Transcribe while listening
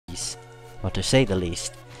or to say the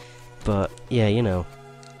least. But yeah, you know,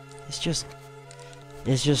 it's just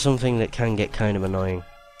something that can get kind of annoying,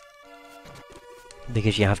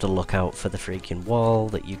 because you have to look out for the freaking wall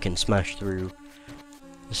that you can smash through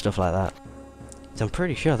and stuff like that. So I'm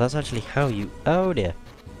pretty sure that's actually how you... Oh dear.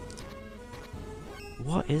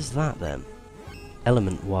 What is that then?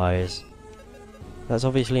 Element-wise. That's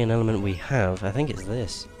obviously an element we have. I think it's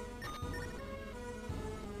this.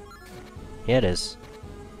 Yeah, it is.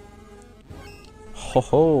 Ho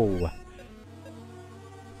ho!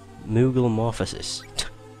 Moogle morphosis.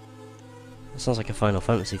 That sounds like a Final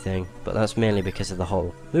Fantasy thing, but that's mainly because of the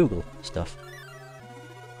whole Moogle stuff.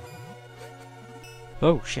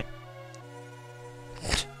 Oh shit.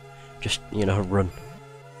 Just, you know, run.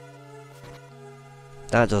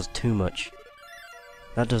 That does too much.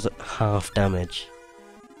 That does half damage.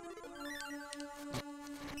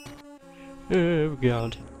 Oh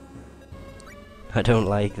god. I don't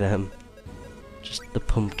like them. Just the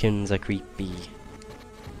pumpkins are creepy.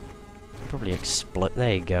 Probably explode.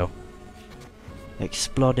 There you go.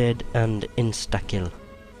 Exploded and insta-kill.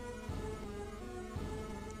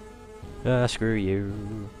 Ah, screw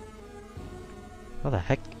you. What the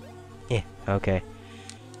heck? Yeah, okay.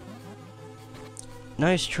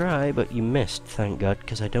 Nice try, but you missed, thank god,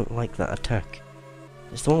 because I don't like that attack.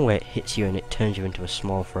 It's the one where it hits you and it turns you into a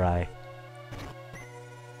small fry.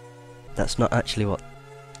 That's not actually what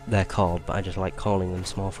they're called, but I just like calling them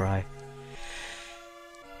small fry.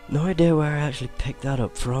 No idea where I actually picked that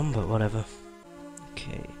up from, but whatever.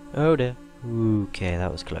 Okay. Oh dear. Okay,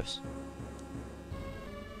 that was close.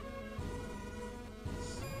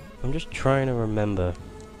 I'm just trying to remember.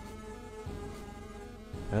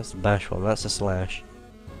 That's the bash one, that's a slash.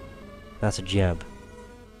 That's a jab.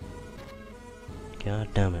 God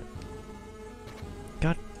damn it.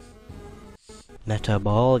 God. Meta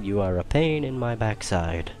Ball, you are a pain in my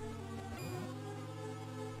backside.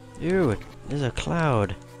 Ew, there's a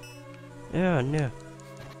cloud. Oh no.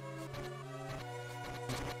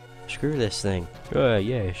 Screw this thing. Oh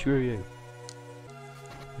yeah, screw you.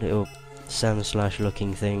 Little sand slash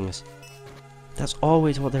looking things. That's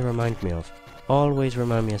always what they remind me of. Always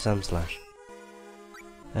remind me of Sand Slash.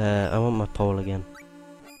 I want my pole again.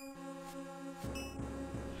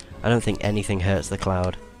 I don't think anything hurts the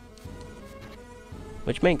cloud.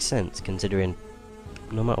 Which makes sense, considering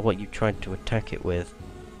no matter what you tried to attack it with,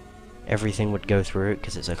 everything would go through it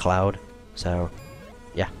because it's a cloud. So,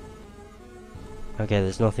 yeah. Okay,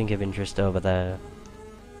 there's nothing of interest over there.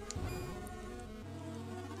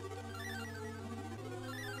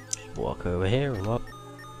 Just walk over here and walk.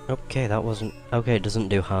 Okay, that wasn't... Okay, it doesn't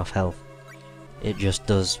do half health. It just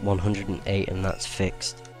does 108 and that's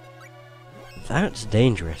fixed. That's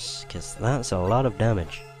dangerous, because that's a lot of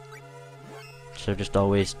damage. So just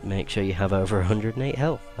always make sure you have over 108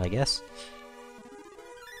 health, I guess.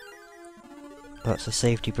 That's a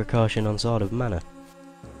safety precaution on Sword of Mana.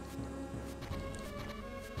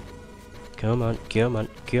 Come on, come on,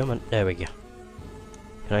 come on. There we go.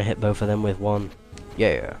 Can I hit both of them with one?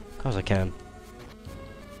 Yeah, of course I can.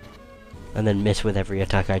 And then miss with every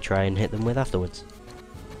attack I try and hit them with afterwards.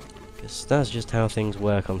 Because that's just how things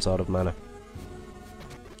work on Sword of Mana.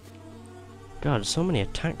 God, so many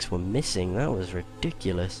attacks were missing, that was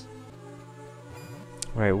ridiculous.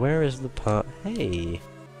 Right, where is the part? Hey!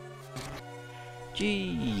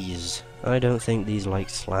 Jeez! I don't think these like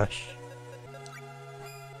slash.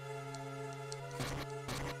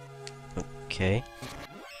 Okay.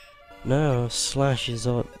 No, slash is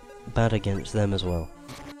bad against them as well.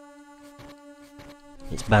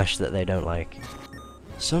 It's bash that they don't like.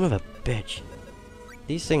 Son of a bitch.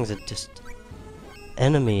 These things are just...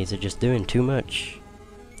 Enemies are just doing too much.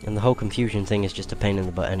 And the whole confusion thing is just a pain in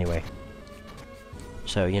the butt anyway.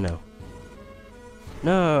 So, you know.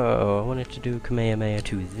 No! I wanted to do Kamehameha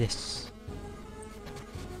to this.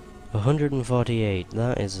 148.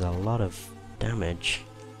 That is a lot of damage.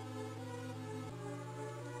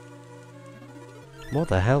 What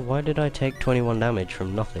the hell? Why did I take 21 damage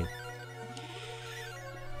from nothing?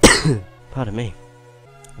 Pardon me.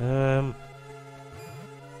 Am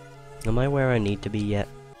I where I need to be yet?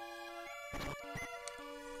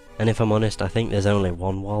 And if I'm honest, I think there's only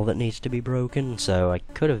one wall that needs to be broken, so I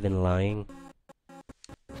could have been lying.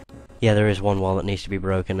 Yeah, there is one wall that needs to be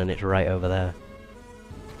broken, and it's right over there.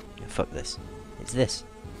 Yeah, fuck this. It's this.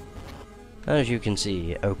 As you can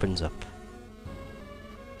see, it opens up.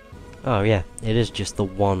 Oh yeah, it is just the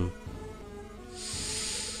one.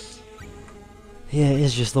 Yeah, it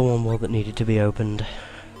is just the one wall that needed to be opened.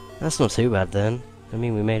 That's not too bad then. I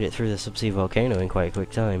mean, we made it through the subsea volcano in quite a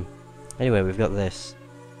quick time. Anyway, we've got this.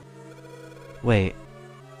 Wait.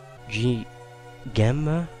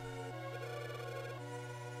 Gemma?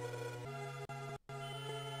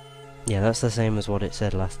 Yeah, that's the same as what it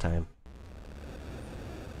said last time.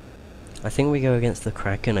 I think we go against the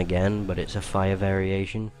Kraken again, but it's a fire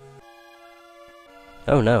variation.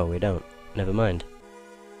 Oh no, we don't. Never mind.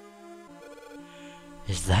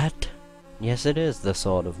 Is that? Yes, it is the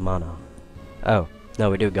Sword of Mana. Oh, no,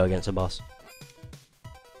 we do go against a boss.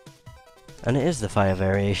 And it is the fire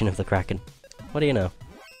variation of the Kraken. What do you know?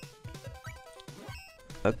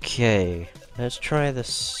 Okay, let's try the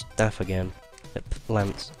staff again.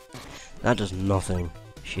 Lance. That does nothing.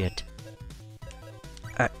 Shit.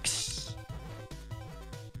 Axe.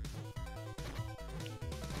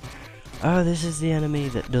 Oh, this is the enemy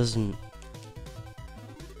that doesn't...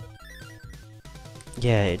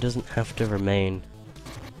 Yeah, it doesn't have to remain.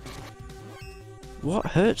 What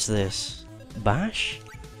hurts this? Bash?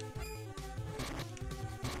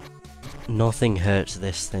 Nothing hurts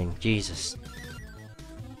this thing. Jesus.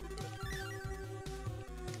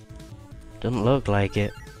 Doesn't look like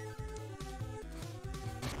it.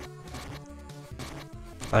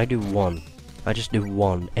 I do one. I just do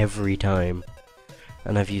one every time.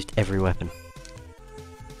 And I've used every weapon.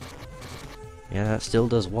 Yeah, that still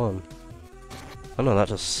does one. Oh no, that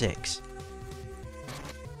does 6.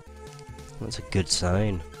 That's a good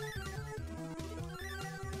sign.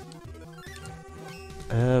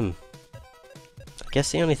 I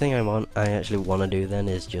guess the only thing I actually want to do then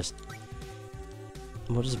is just...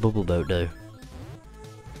 What does Bubble Boat do?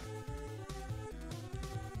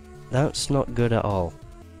 That's not good at all.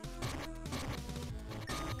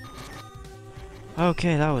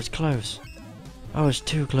 Okay, that was close. I was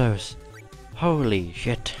too close. Holy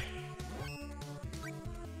shit.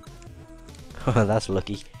 Oh, that's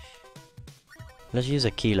lucky. Let's use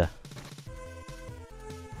a Keeler.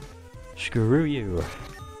 Screw you.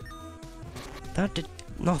 That did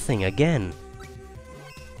nothing again.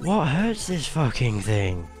 What hurts this fucking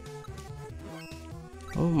thing?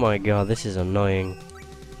 Oh my god, this is annoying.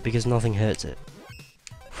 Because nothing hurts it.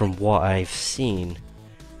 From what I've seen,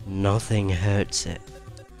 nothing hurts it.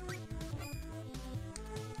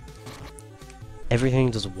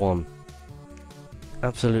 Everything does 1.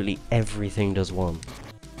 Absolutely everything does 1.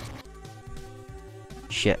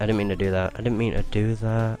 Shit, I didn't mean to do that. I didn't mean to do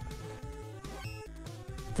that.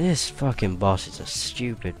 This fucking boss is a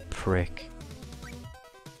stupid prick.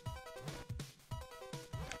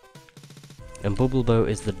 And Bubble Boat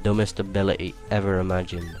is the dumbest ability ever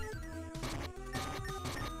imagined.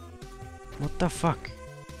 What the fuck?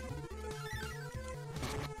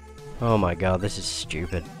 Oh my god, this is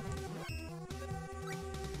stupid.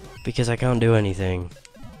 Because I can't do anything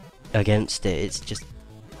against it, it's just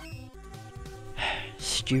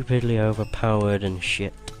stupidly overpowered and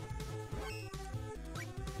shit.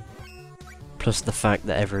 Plus the fact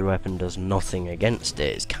that every weapon does nothing against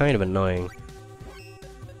it is kind of annoying.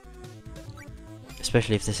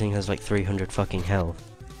 Especially if this thing has like 300 fucking health.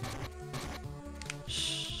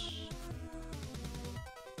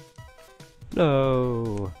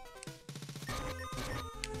 No.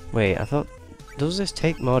 Wait, I thought... Does this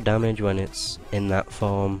take more damage when it's in that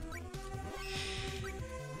form?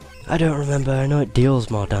 I don't remember. I know it deals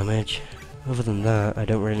more damage. Other than that, I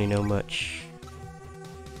don't really know much.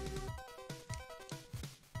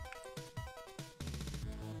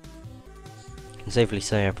 I can safely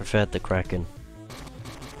say I preferred the Kraken.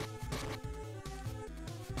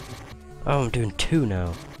 Oh, I'm doing 2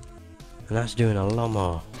 now. And that's doing a lot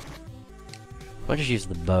more. I'll just use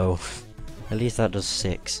the bow. At least that does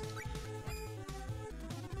 6.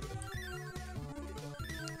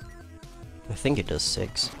 I think it does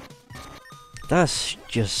 6. That's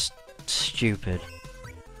just stupid.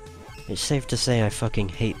 It's safe to say I fucking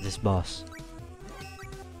hate this boss.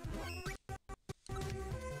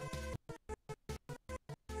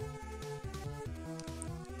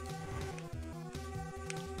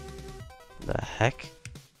 The heck?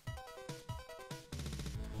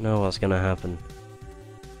 Know what's gonna happen.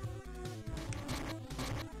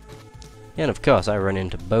 Yeah, and of course I run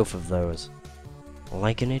into both of those.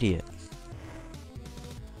 Like an idiot.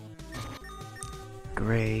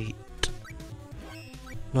 Great.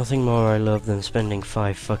 Nothing more I love than spending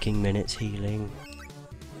 5 fucking minutes healing.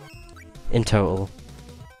 In total.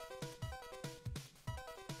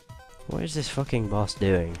 What is this fucking boss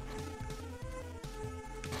doing?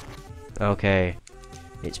 Okay.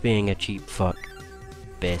 It's being a cheap fuck.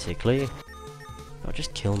 Basically. Oh,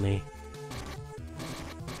 just kill me.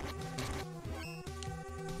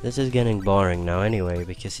 This is getting boring now anyway,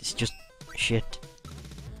 because it's just shit.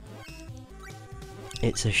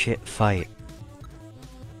 It's a shit fight.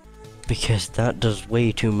 Because that does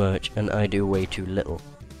way too much and I do way too little.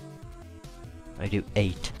 I do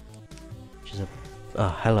 8. Which is a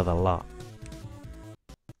hell of a lot.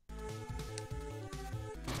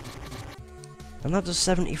 And that does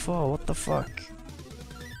 74, what the fuck?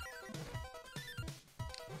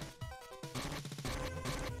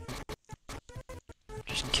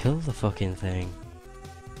 Just kill the fucking thing.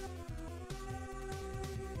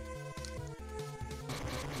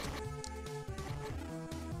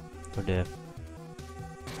 Oh dear.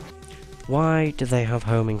 Why do they have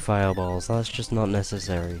homing fireballs? That's just not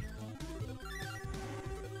necessary.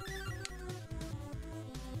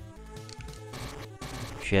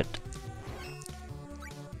 Shit.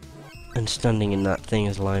 And standing in that thing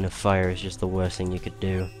as line of fire is just the worst thing you could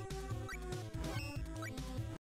do.